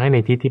คุ้มครองให้ใน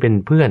ทิศที่เป็น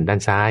เพื่อนด้าน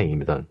ซ้ายอย่างนี้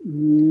เป็นต้น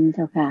เ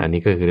จ้าค่ะอันนี้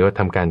ก็คือเรียกว่า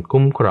ทำการ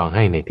คุ้มครองใ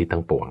ห้ในทิศ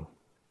ทั้งปวง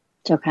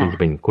เจ้าค่ะนี่จะ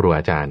เป็นครูอ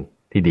าจารย์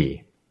ที่ดี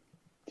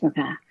เจ้า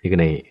ค่ะนี่คือ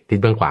ในทิศ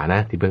เบื้องขวาน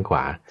ะทิศเบื้องขว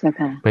าเจ้า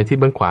ค่ะในทิศ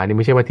เบื้องขวานี่ไ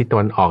ม่ใช่ว่าทิศตะ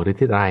วันออกหรือ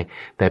ทิศอะไร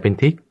แต่เป็น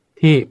ทิศ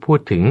ที่พูด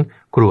ถึง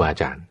ครูอา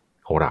จารย์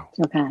ของเราเ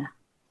จ้าค่ะ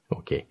โอ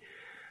เค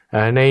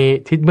ใน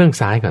ทิศเบื้อง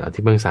ซ้ายก่อนทิ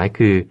ศเบื้องซ้าย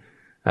คือ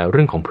เ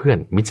รื่องของเพื่อน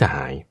มิตรสห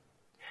าย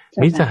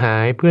มิตรสหา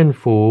ยเพื่อน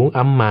ฝูงอ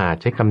ำมาตย์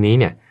ใช้คำนี้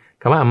เนี่ย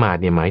คำว่าอำมาต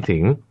ย์เนี่ยหมายถึ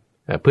ง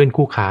เพื่อน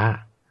คู่ค้า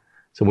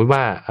สมมุติว่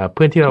าเ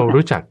พื่อนที่เรา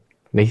รู้จัก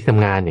ในที่ท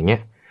ำงานอย่างเงี้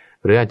ย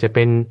หรืออาจจะเ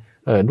ป็น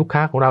ลูกค้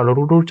าของเรา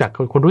รู้จัก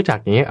คนรู้จัก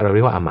อย่างเงี้ยเราเ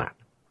รียกว่าอำมาตย์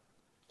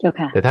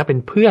แต่ถ้าเป็น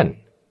เพื่อน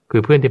คื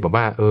อเพื่อนที่บอก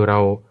ว่าเรา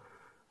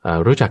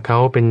รู้จักเขา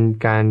เป็น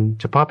การ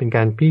เฉพาะเป็นก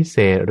ารพิเศ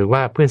ษหรือว่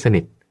าเพื่อนส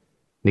นิท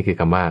นี่คือ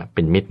คำว่าเ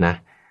ป็นมิตรนะ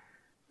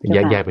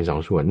แยกเป็น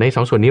2ส่วนใน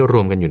2ส่วนนี้ร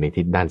วมกันอยู่ใน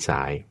ทิศด้านซ้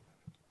าย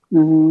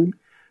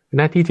ห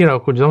น้าที่ที่เรา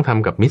ควรจะต้องท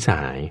ำกับมิตรส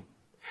หาย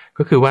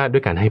ก็คือว่าด้ว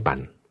ยการให้ปัน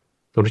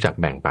ต้องรู้จัก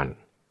แบ่งปัน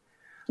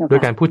ด้ว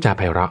ยการพูดจาไ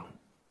พเราะ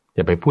อ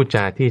ย่าไปพูดจ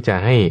าที่จะ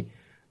ให้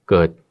เ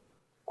กิด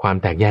ความ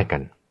แตกแยกกั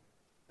น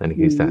นั่น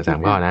คือ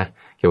3ข้อนะ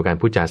เกี่ยวกับการ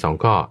พูดจา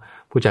2ข้อ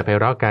พูดจาไพ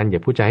เราะกันอย่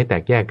าพูดจาให้แต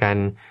กแยกกัน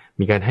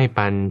มีการให้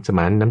ปันสม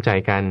านน้ำใจ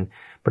กัน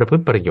ประพฤ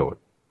ติประโยช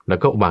น์แล้ว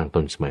ก็วางต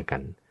นเสมอกั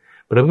น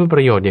ประพฤติป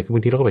ระโยชน์เนี่ยคือบา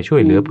งทีเราก็ไปช่ว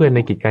ยเหลือเพื่อนใน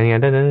กิจการงาน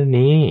ด้านนั้น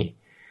นี้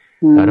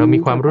เรามี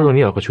ความรู้ตรง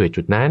นี้เราก็ช่วย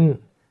จุดนั้น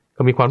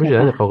ก็มีความรู้จุด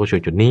นั้นเราก็ช่ว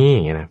ยจุดนี้อ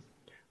ย่างเงี้ยนะ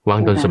วาง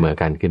ตนเสมอ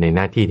กันคือในห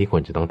น้าที่ที่คว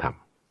รจะต้องท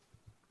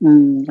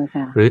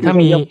ำหรือถ้า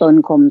มียกตน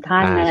ข่มท่า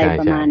นอะไร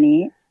ประมาณนี้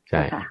ใ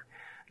ช่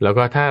แล้ว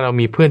ก็ถ้าเรา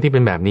มีเพื่อนที่เป็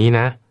นแบบนี้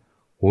นะ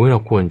เรา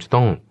ควรจะ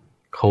ต้อง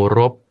เคาร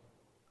พ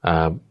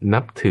นั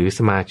บถือส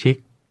มาชิก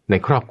ใน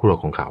ครอบครัว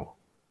ของเขา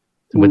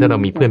สมมติถ้าเรา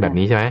มีเพื่อนแบบ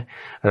นี้ใช่ไหม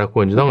เราค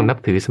วรจะต้องนับ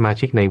ถือสมา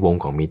ชิกในวง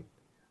ของมิตร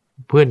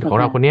เพื่อนของ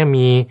เราคนนี้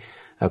มี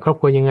ครอบ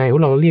ครัวยังไง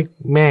เราเรียก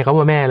แม่เขา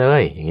ว่าแม่เล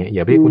ยอย่างเงี้ยอ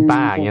ย่าเรียกคุณป้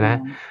าอย่างเงี้ยนะ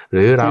ห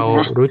รือเรา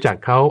รู้จัก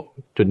เขา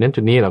จุดนั้น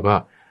จุดนี้เราก็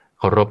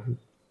เคารพ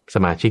ส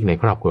มาชิกใน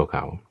ครอบครัวเข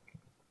า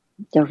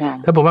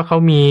ถ้าผมว่าเขา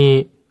มี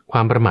คว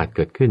ามประมาทเ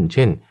กิดขึ้นเ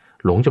ช่น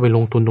หลงจะไปล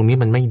งทุนตรงนี้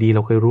มันไม่ดีเร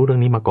าเคยรู้เรื่อ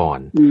งนี้มาก่อน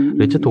ห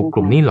รือจะถูกก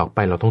ลุ่มนี้หลอกไป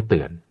เราต้องเตื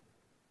อน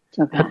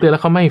ถ้าเตือนแล้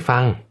วเขาไม่ฟั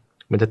ง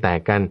มันจะแตก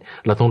กัน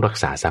เราต้องรัก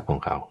ษาทรัพย์ของ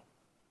เขา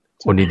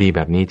คนดีๆแ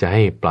บบนี้จะใ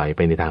ห้ปล่อยไป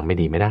ในทางไม่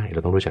ดีไม่ได้เรา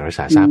ต้องรู้จักรัก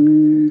ษาทรัพย์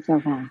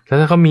แล้ว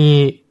ถ้าเขามี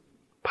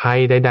ภัย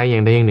ใดๆอย่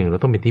างใดอย่างหนึ่งเรา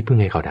ต้องเป็นที่พึ่ง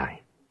ให้เขาได้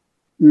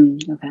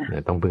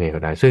ต้องพึ่งให้เข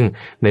าได้ซึ่ง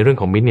ในเรื่อง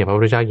ของมิตรเนี่ยพระพุ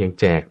ทธเจ้ายัง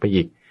แจกไป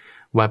อีก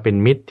ว่าเป็น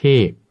มิตรที่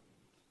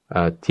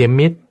เทียม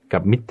มิตรกั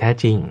บมิตรแท้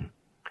จริง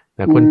แ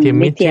ต่คนเทียม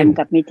มิตรเช่น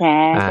กับมิตรแท้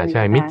ใ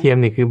ช่มิตรเทียม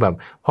นี่คือแบบ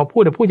พอ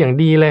พูดอย่าง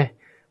ดีเลย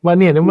ว่า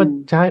เนี่ยเดี๋ยวมา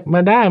ใช้ม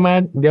าได้มา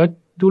เดี๋ยว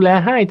ดูแล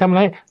ให้ทำอะไ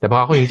รแต่พอ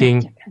เขาจริง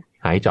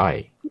ๆหายจ่อย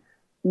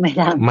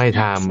ไม่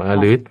ทำ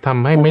หรือท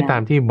ำให้ไม่ตา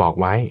มที่บอก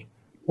ไว้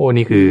โอ้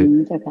นี่คือ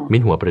มิ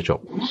ตรหัวประจบ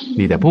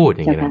ดีแต่พูดอ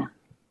ย่างนี้นะ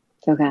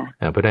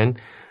เพราะฉะนั้น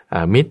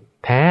มิตร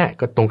แท้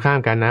ก็ตรงข้าม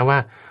กันนะว่า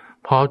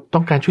พอต้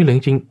องการช่วยเหลือจ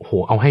ริงโห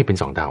เอาให้เป็น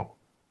2 เท่า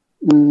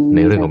ใน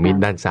เรื่องของมิตร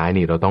ด้านซ้าย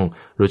นี่เราต้อง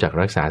รู้จัก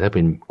รักษาถ้าเ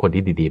ป็นคน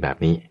ที่ดีๆแบบ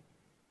นี้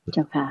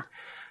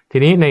ที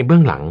นี้ในเบื้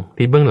องหลัง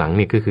ที่เบื้องหลัง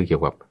นี่ก็คือเกี่ย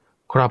วกับ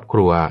ครอบค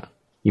รัว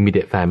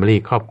immediate family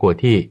ครอบครัว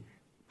ที่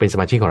เป็นส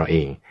มาชิกของเราเอ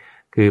ง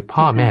คือ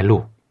พ่อแม่ลู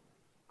ก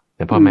แ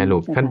ต่พ่อแม่ลู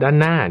กด้าน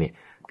หน้าเนี่ย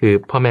คือ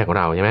พ่อแม่ของ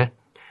เราใช่ไหม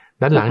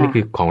ด้านหลังนี่คื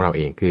อของเราเ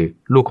องคือ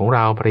ลูกของเร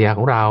าภรรยาข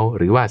องเรา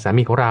หรือว่าสา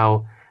มีของเรา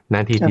หน้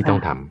าที่ที่ต้อง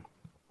ท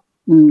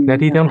ำหน้า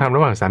ที่ที่ต้องทำร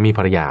ะหว่างสามีภ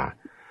รรยา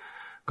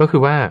ก็คื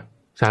อว่า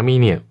สามี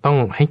เนี่ยต้อง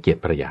ให้เกียร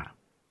ติภรรยา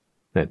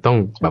ต้อง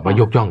แบบว่า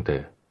ยกย่องเธ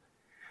อ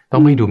ต้อ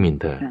งไม่ดูหมิ่น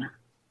เธอ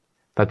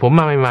แต่ผมม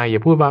าใหม่ๆอย่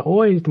าพูดว่าโ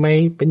อ๊ยทำไม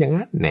เป็นอย่าง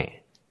นั้นแหน่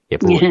อย่า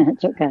พูด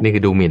นี่คื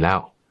อดูหมิ่นแล้ว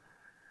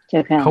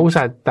เขาอุต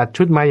ส่าห์ตัด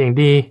ชุดมาอย่าง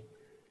ดี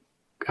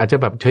อาจจะ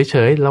แบบเฉ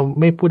ยๆเรา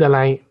ไม่พูดอะไร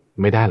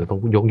ไม่ได้เราต้อง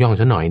ยกย่อง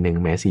ซะหน่อยหนึ่ง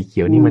แหมสีเ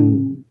ขียวนี่มัน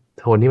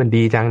โทนนี่มัน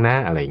ดีจังนะ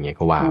อะไรอย่างเงี้ย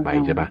ก็ว่าไป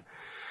ใช่ปะ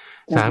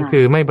3คื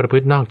อไม่ประพฤ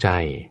ตินอกใจ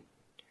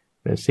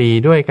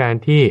4ด้วยการ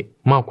ที่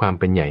มอบความ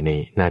เป็นใหญ่ใน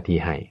หน้าที่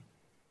ให้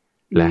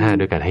และ5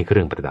ด้วยการให้เค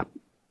รื่องประดับ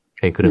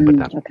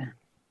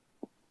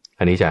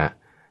อันนี้จะ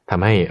ท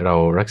ำให้เรา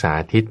รักษา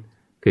ทิศ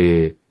คือ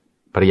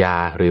ภรรยา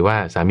หรือว่า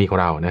สามีของ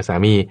เรานะสา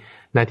มี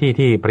หน้าที่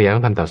ที่ภรรยาต้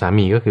องทำต่อสา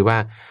มีก็คือว่า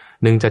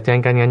1จัดแจง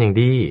การงานอย่าง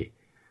ดี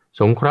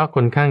สงเคราะห์ค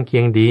นข้างเคี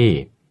ยงดี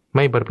ไ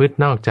ม่ประพฤติ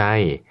นอกใจ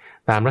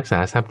ตามรักษา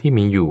ทรัพย์ที่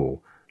มีอยู่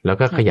แล้ว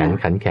ก็ขยัน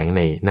ขันแข็งใ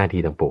นหน้า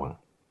ที่ต่างปวง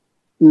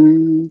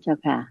เจ้า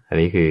ค่ะอัน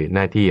นี้คือห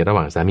น้าที่ระห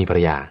ว่างสามีภรร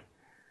ยา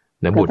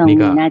บุตรนี่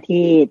ก็หน้า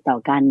ที่ต่อ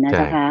กันนะเ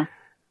จ้าค่ะ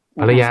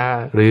ภรรยา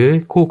หรือ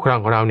คู่ครอง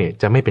ของเราเนี่ย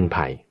จะไม่เป็น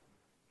ภัย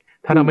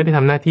ถ้าเราไม่ได้ท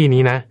ำหน้าที่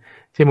นี้นะ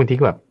เช่นบางที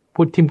ก็แบบ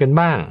พูดทิมกัน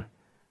บ้าง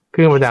เค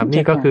รื่องประดับ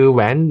นี่ก็คือแห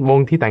วนวง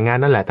ที่แต่งงาน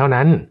นั่นแหละเท่า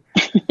นั้น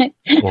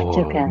โอ้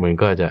มัน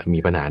ก็จะมี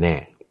ปัญหาแน่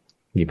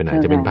มีปัญหา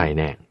จะเป็นภัย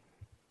แน่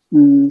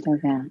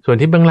ส่วน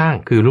ที่เบื้องล่าง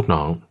คือลูก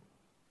น้อง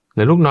ใน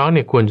ลูกน้องเ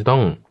นี่ยควรจะต้อ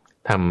ง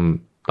ท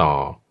ำต่อ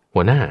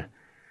หัวหน้า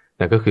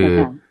นั่นก็คือ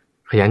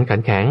ขยันขั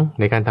นแข็ง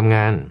ในการทำง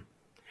าน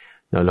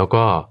แล้ว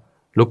ก็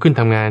ลุกขึ้น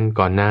ทำงาน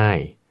ก่อนนาย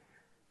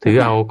ถือ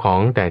เอาของ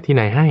แต่ที่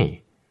นายให้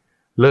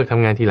เลิกท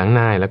ำงานทีหลัง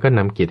นายแล้วก็น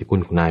ำเกียรติคุณ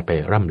ของนายไป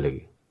ร่ำลือ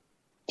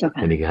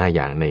อันนี้คือ5อ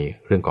ย่างใน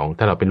เรื่องของ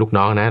ถ้าเราเป็นลูก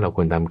น้องนะเราค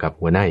วรทำกับ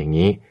หัวหน้าอย่าง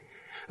นี้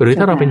หรือ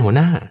ถ้าเราเป็นหัวห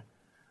น้า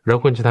เรา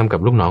ควรจะทำกับ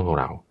ลูกน้องของ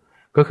เรา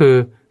ก็คือ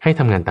ให้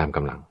ทำงานตามก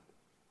ำลัง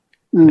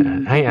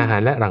ให้อาหา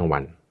รและรางวั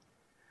ล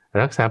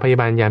รักษาพยา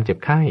บาลยามเจ็บ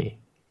ไข้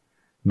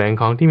แบ่ง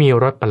ของที่มี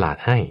รสประหลาด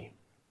ให้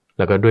แ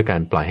ล้วก็ด้วยกา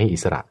รปล่อยให้อิ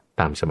สระ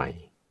ตามสมัย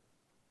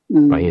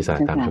ปล่อยให้อิสระ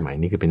ตามสมัย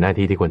นี่คือเป็นหน้า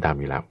ที่ที่ควรทำ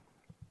อยู่แล้ว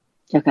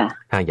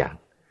5 อย่าง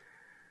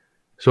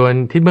ส่วน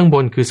ทิศเบื้องบ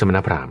นคือสมณ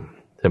พราหม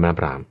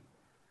ณ์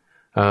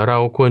เรา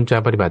ควรจะ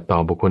ปฏิบัติต่อ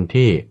บุคคล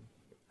ที่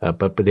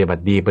ปฏิบั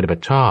ติดีปฏิบั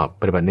ติชอบ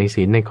ปฏิบัติใน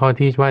ศีลในข้อ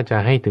ที่ว่าจะ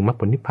ให้ถึงมรรค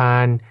ผลนิพพา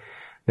น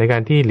ในกา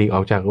รที่หลีกอ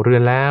อกจากเรือ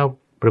นแล้ว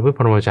ประพฤติพ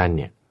รหมจรรย์เ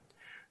นี่ย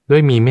ด้ว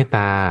ยมีเมตต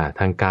า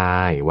ทางกา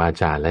ยวา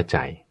จาและใจ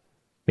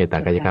เมตตา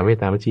กายกรรมเมต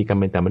ตาวจีกรรม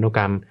เมตตามโนก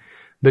รรม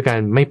ด้วยการ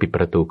ไม่ปิดป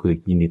ระตูคือ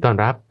ยินดีต้อน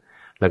รับ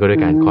แล้วก็ด้วย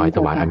การคอยถ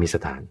วายอามิส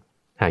ถาน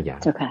5 อย่า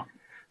ง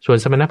ส่วน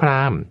สมณพร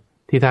าหมณ์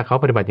ที่ถ้าเขา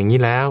ปฏิบัติอย่างนี้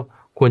แล้ว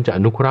ควรจะอ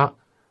นุเคราะห์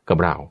กับ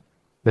เรา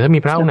แต่ถ้ามี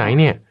พระองค์ไหน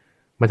เนี่ย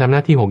มาทำหน้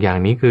าที่6 อย่าง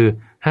นี้คือ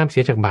ห้ามเสี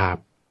ยจากบาป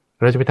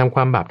เราจะไปทำค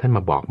วามบาปท่านม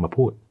าบอกมา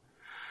พูด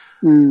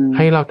ใ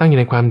ห้เราตั้งอยู่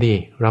ในความดี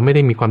เราไม่ไ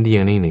ด้มีความดีอ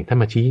ย่างนี้หนึ่งท่าน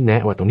มาชี้แน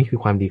ะว่าตรงนี้คือ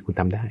ความดีคุณ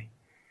ทำได้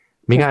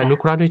มีการอนุ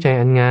เคราะห์ด้วยใจ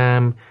อันงา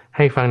มใ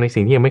ห้ฟังใน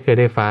สิ่งที่ยังไม่เคย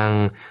ได้ฟัง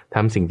ท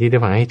ำสิ่งที่ได้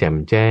ฟังให้แจ่ม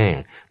แจ้ง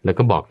แล้ว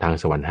ก็บอกทาง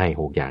สวรรค์ให้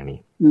6 อย่างนี้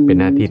เป็น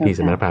หน้าที่ที่ส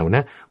มณพราหมณ์น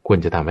ะควร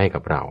จะทำให้กั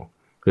บเรา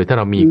หรือถ้าเ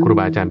รามีครู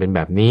บาอาจารย์เป็นแบ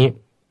บนี้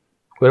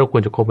เราคว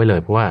รจะคบไว้เลย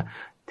เพราะว่า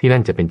ที่นั่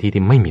นจะเป็นที่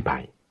ที่ไม่มีภั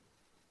ย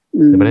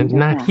ดังนั้น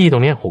หน้าที่ตร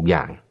งนี้6 อ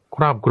ย่างค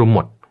รอบคลุมหม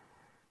ด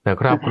แต่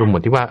ครอบคลุมหม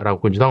ดที่ว่าเรา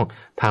ควรจะต้อง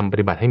ทำป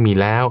ฏิบัติให้มี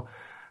แล้ว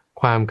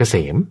ความเกษ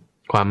ม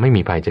ความไม่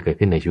มีภัยจะเกิด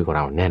ขึ้นในชีวิตของเ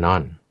ราแน่นอ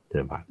นเ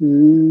จ้าค่ะ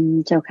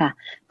เจ้าค่ะ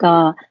ก็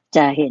จ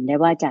ะเห็นได้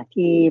ว่าจาก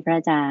ที่พระ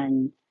อาจาร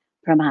ย์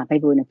พระมหาไพ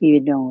บูลย์อภิ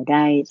วิโนไ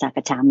ด้สัก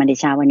ษามาใน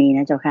เช้าวันนี้น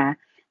ะเจ้าค่ะ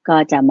ก็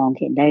จะมอง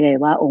เห็นได้เลย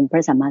ว่าองค์พร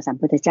ะสัมมาสัม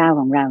พุทธเจ้า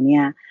ของเราเนี่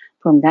ย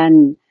พระองค์ท่าน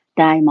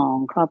ได้มอง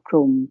ครอบค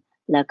ลุม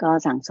แล้วก็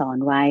สั่งสอน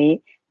ไว้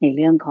ในเ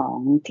รื่องของ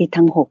ทิศ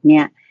ทั้ง6เ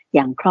นี่ยอ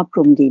ย่างครอบค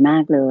ลุมดีมา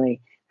กเลย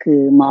คื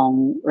อมอง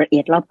ละเอี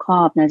ยดรอบค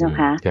อบนะเจ้า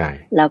ค่ะ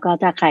แล้วก็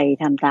ถ้าใคร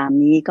ทำตาม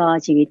นี้ก็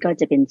ชีวิตก็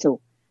จะเป็นสุข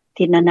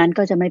ทิศนั้นๆ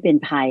ก็จะไม่เป็น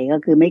ภัยก็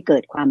คือไม่เกิ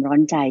ดความร้อ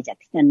นใจจาก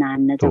ทิศนั้น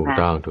ๆนะเจ้าค่ะ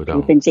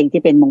นี่เป็นสิ่ง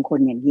ที่เป็นมงคล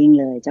อย่างยิ่ง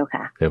เลยเจ้า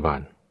ค่ะเ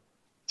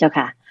จ้า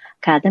ค่ะ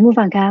ค่ะท่านผู้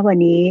ฟังคะวัน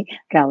นี้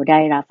เราได้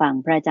รับฟัง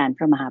พระอาจารย์พ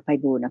ระมหาไพ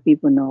บูลย์อภิ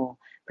ปุโน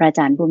พระอาจ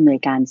ารย์ผู้อำนวย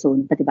การศูน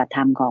ย์ปฏิบัติธร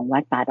รมของวั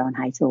ดป่าดอน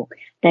หายโศก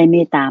ได้เม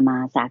ตตามา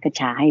สาธ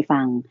ยายให้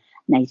ฟัง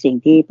ในสิ่ง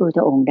ที่พระพุทธ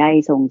องค์ได้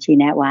ทรงชี้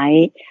แนะไว้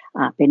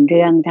เป็นเ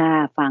รื่องถ้า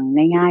ฟัง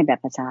ง่ายๆแบบ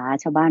ภาษา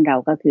ชาวบ้านเรา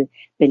ก็คือ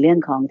เป็นเรื่อง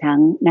ของทั้ง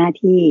หน้า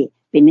ที่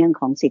เป็นเรื่อง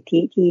ของสิทธิ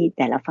ที่แ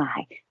ต่ละฝ่าย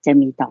จะ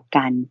มีต่อ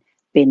กัน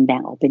เป็นแบ่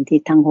งออกเป็นทิ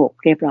ศทั้ง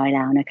6เรียบร้อยแ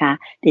ล้วนะคะ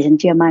ดิฉัน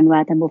เชื่อมั่นว่า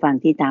ท่านผู้ฟัง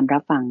ที่ตามรั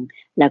บฟัง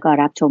แล้วก็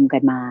รับชมกั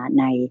นมา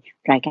ใน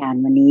รายการ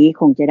วันนี้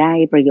คงจะได้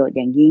ประโยชน์อ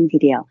ย่างยิ่งที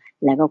เดียว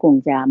แล้วก็คง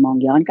จะมอง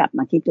ย้อนกลับม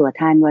าที่ตัว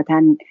ท่านว่าท่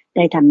านไ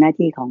ด้ทำหน้า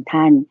ที่ของ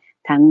ท่าน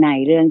ทั้งใน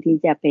เรื่องที่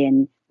จะเป็น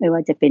ไม่ว่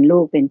าจะเป็นลู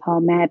กเป็นพ่อ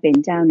แม่เป็น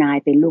เจ้านาย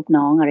เป็นลูก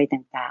น้องอะไร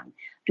ต่าง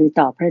ๆหรือ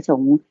ต่อพระส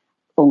งฆ์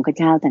องค์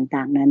เจ้า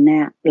ต่างๆนั้นเ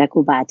นี่ยและค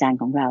รูบาอาจารย์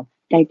ของเรา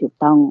ได้ถูก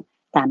ต้อง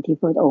ตามที่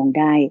พระองค์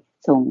ได้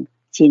ทรง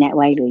ชี้แนะไ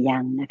ว้หรือยั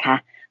งนะคะ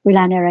เวล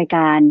าในรายก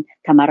าร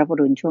ธรรมรับอ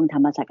รุณช่วงธร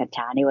รมสักฉ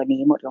าในวัน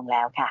นี้หมดลงแ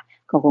ล้วค่ะ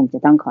ก็คงจะ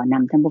ต้องขอน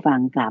ำท่านผู้ฟัง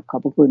กราบขอ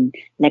บพระคุณ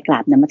และกรา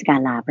บนมัสการ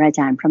ลาพระอา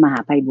จารย์พระมหา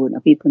ไพบูลย์อ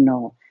ภิปุโน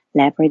แ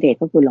ละพระเดช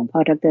พระคุณหลวงพ่อ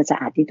ดร.สะ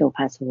อาดทิโตภ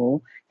าโส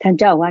ท่าน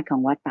เจ้าอาวาสขอ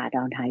งวัดป่าด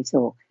อนหายโศ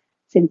ก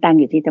ซึ่งตั้ง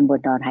อยู่ที่ตำบล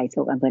ดอนหายโศ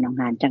กอำเภอหนอง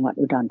หานจังหวัด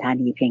อุดรธา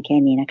นีเพียงแค่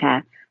นี้นะคะ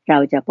เรา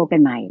จะพบกั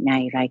นใหม่ใน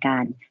รายกา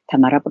รธร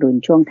รมรับอรุณ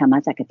ช่วงธรรม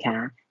สักฉา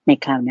ใน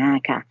คราวหน้า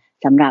ค่ะ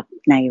สำหรับ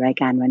ในราย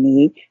การวัน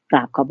นี้กร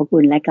าบขอบพระคุ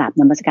ณและกราบ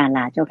นมัสการล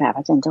าเจ้าค่ะพ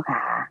ระอาจารย์เจ้าค่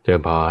ะเจริ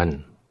ญพร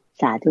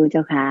สาธุเจ้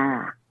าค่ะ